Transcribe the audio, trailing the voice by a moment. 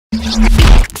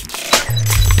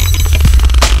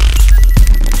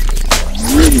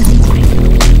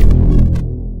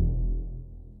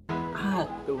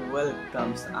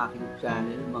YouTube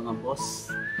channel mga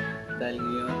boss. Dahil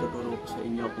ngayon tuturo ko sa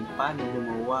inyo kung paano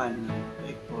gumawa ng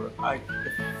vector art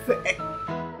effect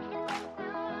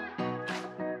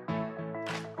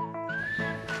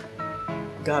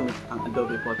gamit ang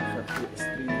Adobe Photoshop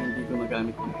CS3, hindi ko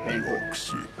magamit ng pen.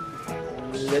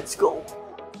 Let's go!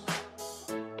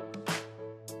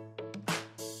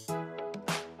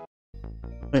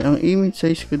 Okay, ang image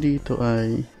size ko dito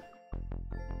ay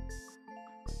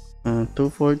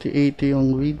 240-80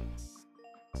 yung width,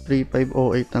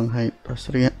 3508 ang height, tapos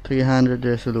 300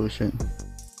 resolution.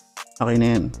 Okay na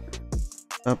yan.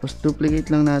 Tapos duplicate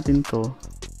lang natin to,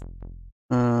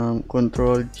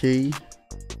 Control J,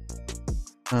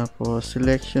 tapos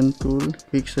selection tool,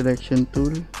 quick selection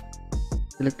tool,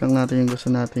 select lang natin yung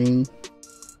gusto nating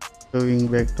gawing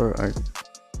vector art.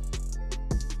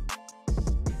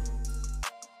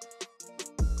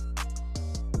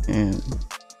 And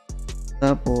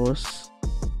tapos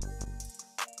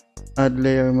add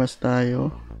layer mask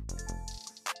tayo.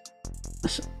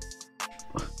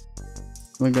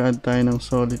 Mag-add tayo ng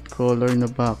solid color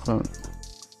na background.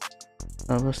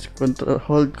 Tapos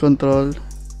hold control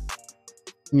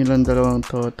nyo lang dalawang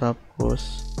to,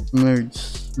 tapos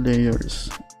merge layers.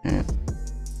 Ayan.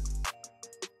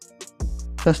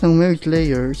 Tapos ng merge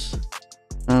layers,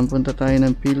 punta tayo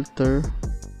ng filter,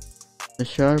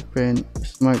 sharpen,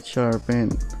 smart sharpen.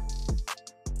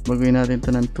 Bagawin natin ito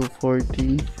ng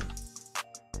 240,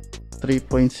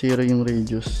 3.0 yung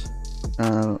radius.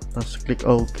 Tapos click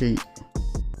OK.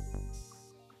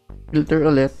 Filter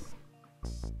ulit.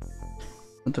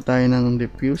 Punta tayo ng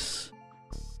diffuse.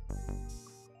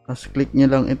 Tapos click nyo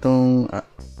lang itong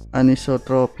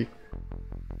anisotropic.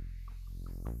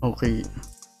 Okay.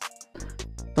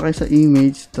 Punta kayo sa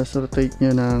image, tapos rotate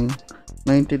nyo ng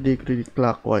 90 degree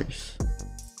clockwise.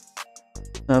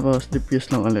 Tapos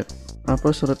diffuse lang ulit.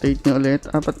 Tapos rotate nyo ulit.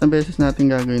 4 na beses natin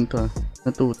gagawin to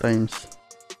na 2 times.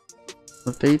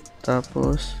 Rotate,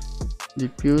 tapos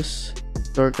diffuse,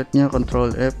 shortcut nya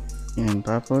Control F. Yan.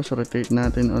 Tapos rotate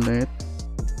natin ulit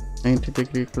 90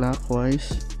 degree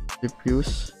clockwise,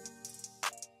 diffuse.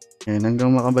 Yan, hanggang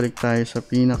makabalik tayo sa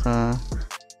pinaka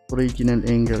original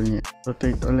angle nya.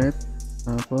 Rotate ulit,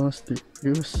 tapos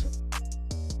diffuse.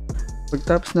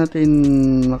 Pagtapos natin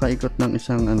makaikot ng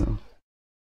isang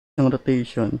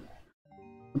rotation,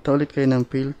 punta ulit kayo ng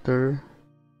filter,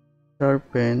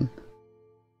 sharpen,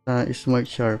 smart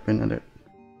sharpen ulit.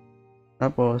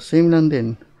 Tapos same lang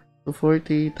din,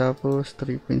 240, tapos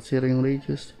 3.0 yung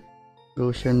radius,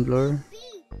 Gaussian blur,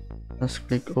 tapos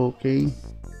click OK.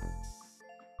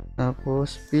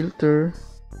 Tapos filter,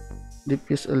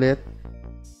 diffuse ulit,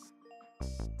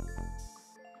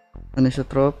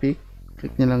 anisotropic,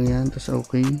 click nyo lang yan, tapos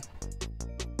OK.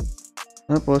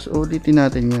 Tapos ulitin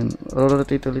natin yan,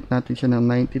 rotate ulit natin siya ng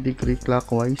 90 degree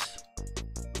clockwise,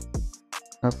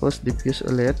 tapos diffuse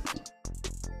ulit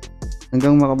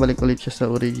hanggang makabalik ulit siya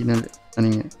sa original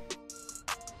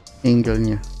angle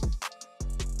nya.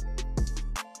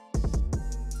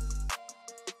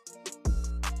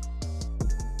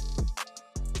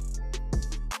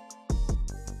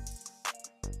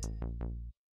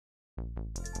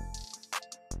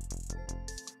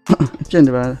 Yan,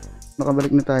 diba?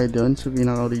 Nakabalik na tayo doon sa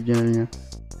pinaka-original nya.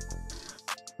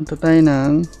 Punta tayo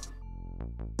ng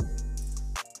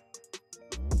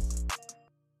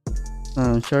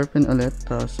sharpen ulit,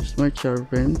 tapos smart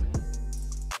sharpen,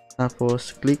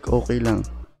 tapos click OK lang.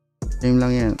 Same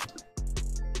lang yan.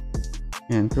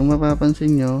 Yan, kung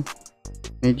mapapansin nyo,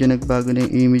 medyo nagbago na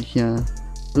yung image nya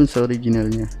dun sa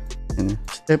original nya. Yan.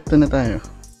 Step 2 na tayo.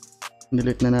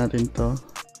 Delete na natin to.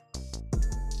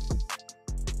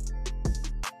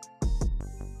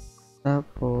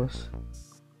 Tapos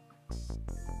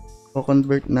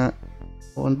convert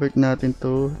natin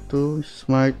to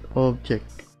smart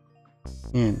object.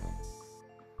 Yan.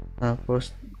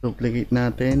 Tapos duplicate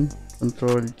natin,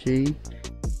 Control J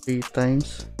 3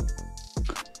 times.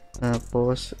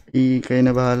 Tapos kayo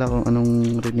na bahala kung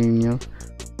anong rename nyo.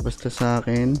 Basta sa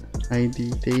akin high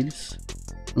details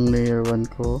ang layer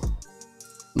 1 ko,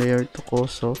 layer 2 ko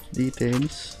soft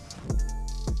details,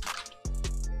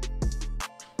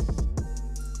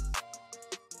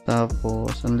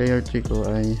 tapos ang layer 3 ko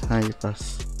ay high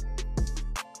pass.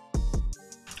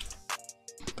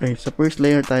 Okay, sa first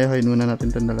layer tayo, hide muna natin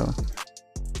itong dalawa.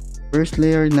 First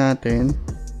layer natin,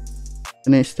 ito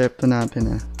na yung step 2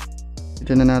 natin.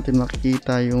 Ito na natin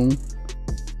makikita yung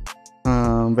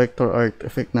vector art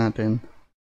effect natin.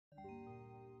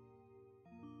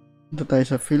 Ito tayo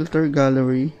sa filter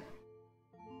gallery.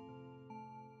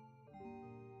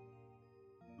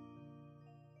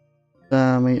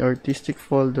 Sa may artistic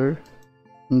folder,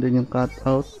 and then yung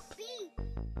cutout,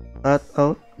 cut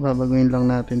out, babaguhin lang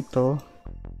natin to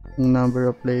yung number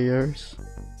of layers,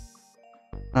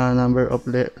 number of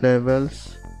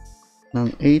levels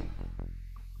ng 8,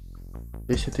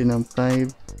 opacity ng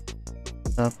 5,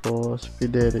 tapos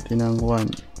fidelity ng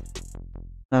 1,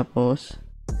 tapos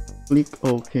click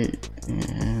OK.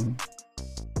 And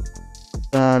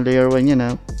sa layer 1 yan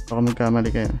ha, baka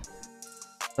magkamali kayo.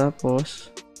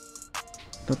 Tapos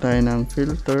ito tayo ng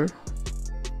filter,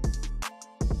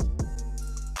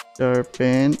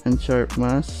 sharpen and sharp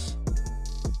mask.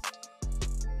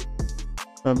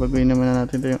 Babaguhin naman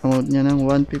natin ito yung amount niya ng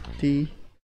 150,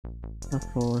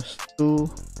 tapos 2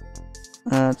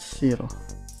 at 0.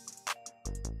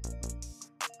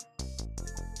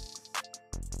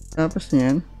 Tapos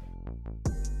niyan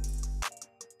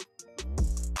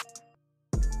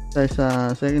tayo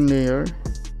sa second layer,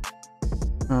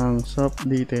 ang soft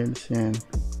details. Yan,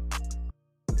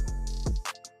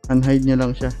 unhide nyo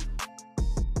lang siya.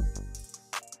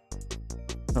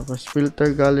 Tapos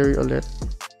filter gallery ulit,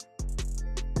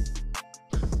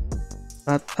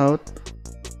 cut out,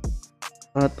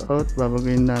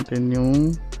 babaguhin natin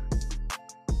yung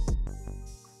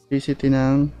opacity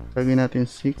ng, lagyan natin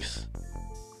 6,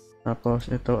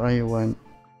 tapos ito ay 1.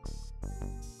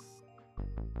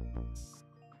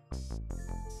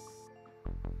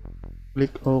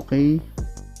 Click OK.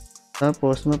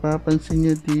 Tapos mapapansin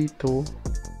nyo dito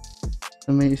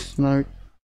sa may smart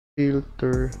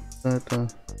filter na to,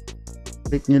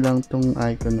 click nyo lang tong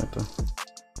icon na to,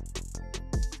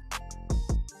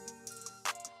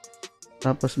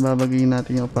 tapos babagay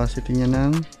natin yung opacity niya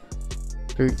ng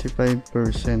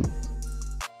 35%.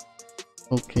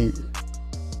 Okay,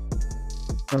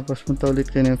 tapos punta ulit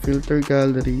kayo ng filter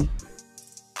gallery,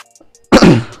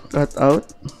 cut out,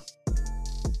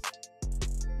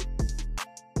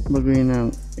 baguhin ng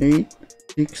 8,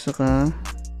 6 saka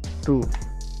 2,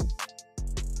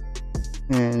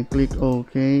 and click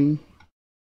OK.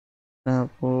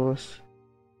 Tapos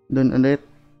doon ulit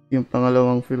yung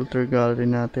pangalawang filter gallery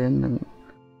natin ng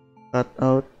cut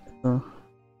out. Ito,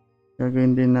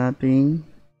 gagawin din natin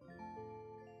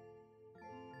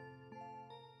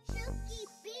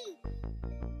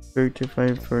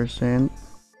 35%.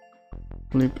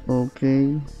 Click OK.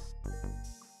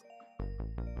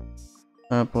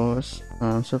 Tapos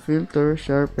sa filter,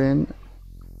 sharpen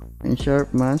and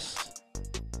sharp mask,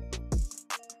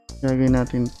 gagawin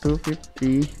natin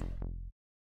 250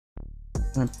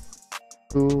 at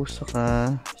 2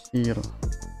 saka 0.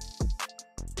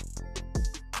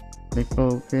 Click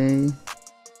OK.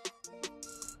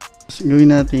 Tapos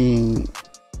gawin natin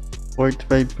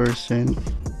 45%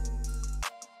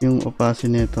 yung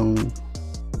opacity nitong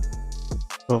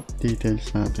soft details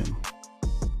natin.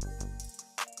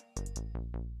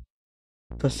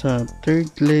 Tapos sa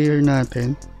third layer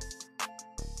natin,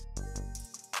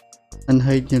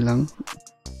 unhide nyo lang.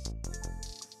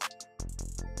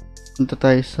 Punta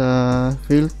tayo sa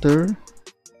filter,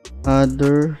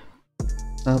 other,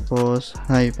 tapos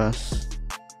high pass.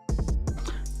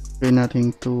 Gawin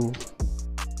natin 2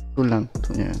 lang.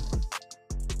 Yan.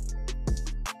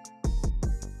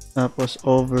 Tapos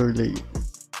overlay.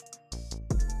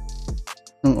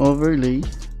 Ng overlay,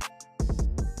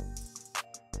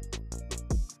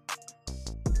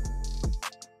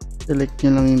 select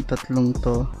nyo lang yung tatlong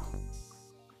to,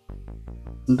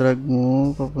 drag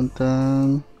mo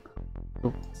papuntang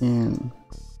top. Yan,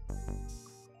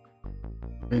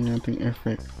 gawin natin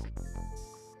effect.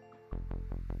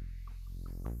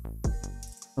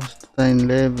 Tapos tayong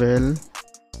level.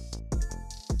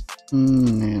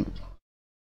 Yan,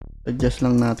 adjust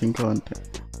lang natin konti.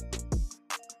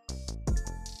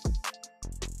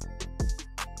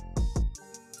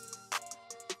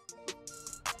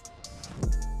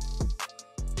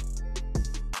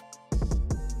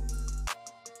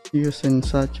 Use and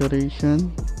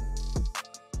saturation.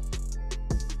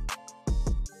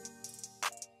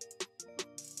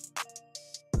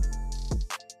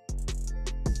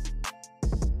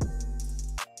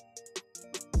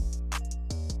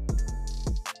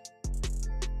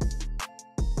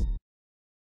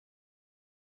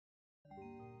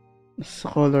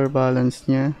 Sa color balance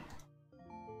niya,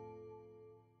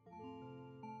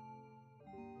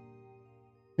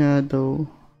 shadow,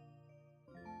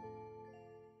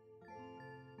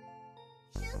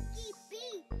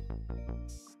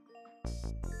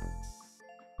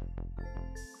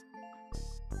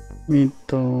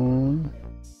 mid-tone,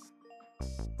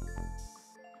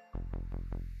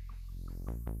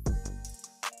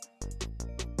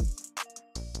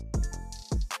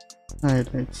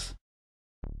 highlights.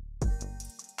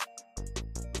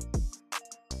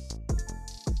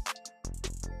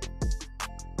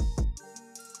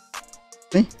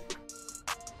 Okay,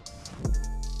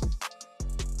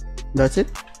 That's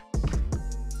it.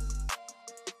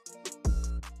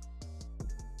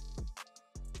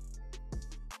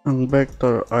 Ang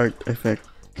vector art effect.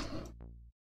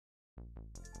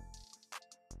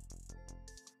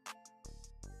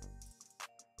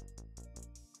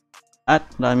 At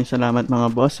maraming salamat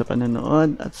mga boss sa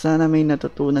panonood at sana may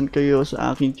natutunan kayo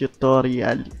sa aking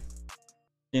tutorial.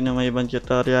 Kung na may ibang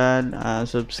tutorial,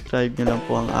 subscribe nyo lang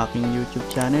po ang aking YouTube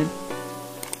channel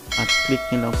at click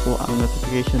nyo lang po ang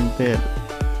notification bell